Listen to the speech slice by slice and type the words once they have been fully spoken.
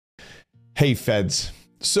Hey feds.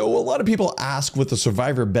 So a lot of people ask with the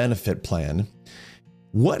survivor benefit plan,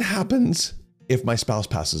 what happens if my spouse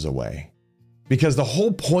passes away? Because the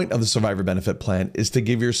whole point of the survivor benefit plan is to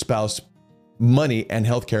give your spouse money and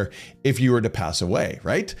healthcare if you were to pass away,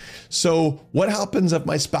 right? So what happens if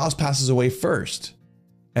my spouse passes away first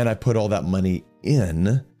and I put all that money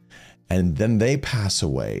in and then they pass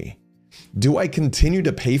away? Do I continue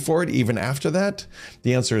to pay for it even after that?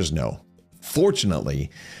 The answer is no. Fortunately,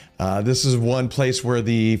 this is one place where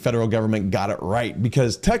the federal government got it right,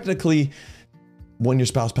 because technically, when your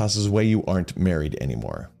spouse passes away, you aren't married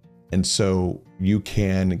anymore. And so you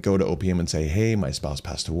can go to OPM and say, hey, my spouse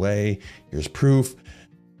passed away, here's proof.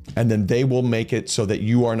 And then they will make it so that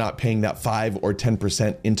you are not paying that 5 or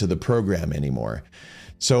 10% into the program anymore.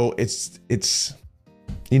 So it's,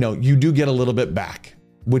 you know, you do get a little bit back,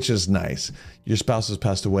 which is nice. Your spouse has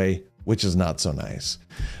passed away, which is not so nice.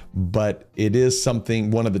 But it is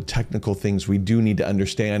something, one of the technical things we do need to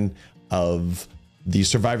understand of the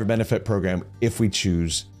survivor benefit program if we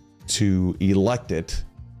choose to elect it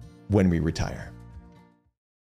when we retire.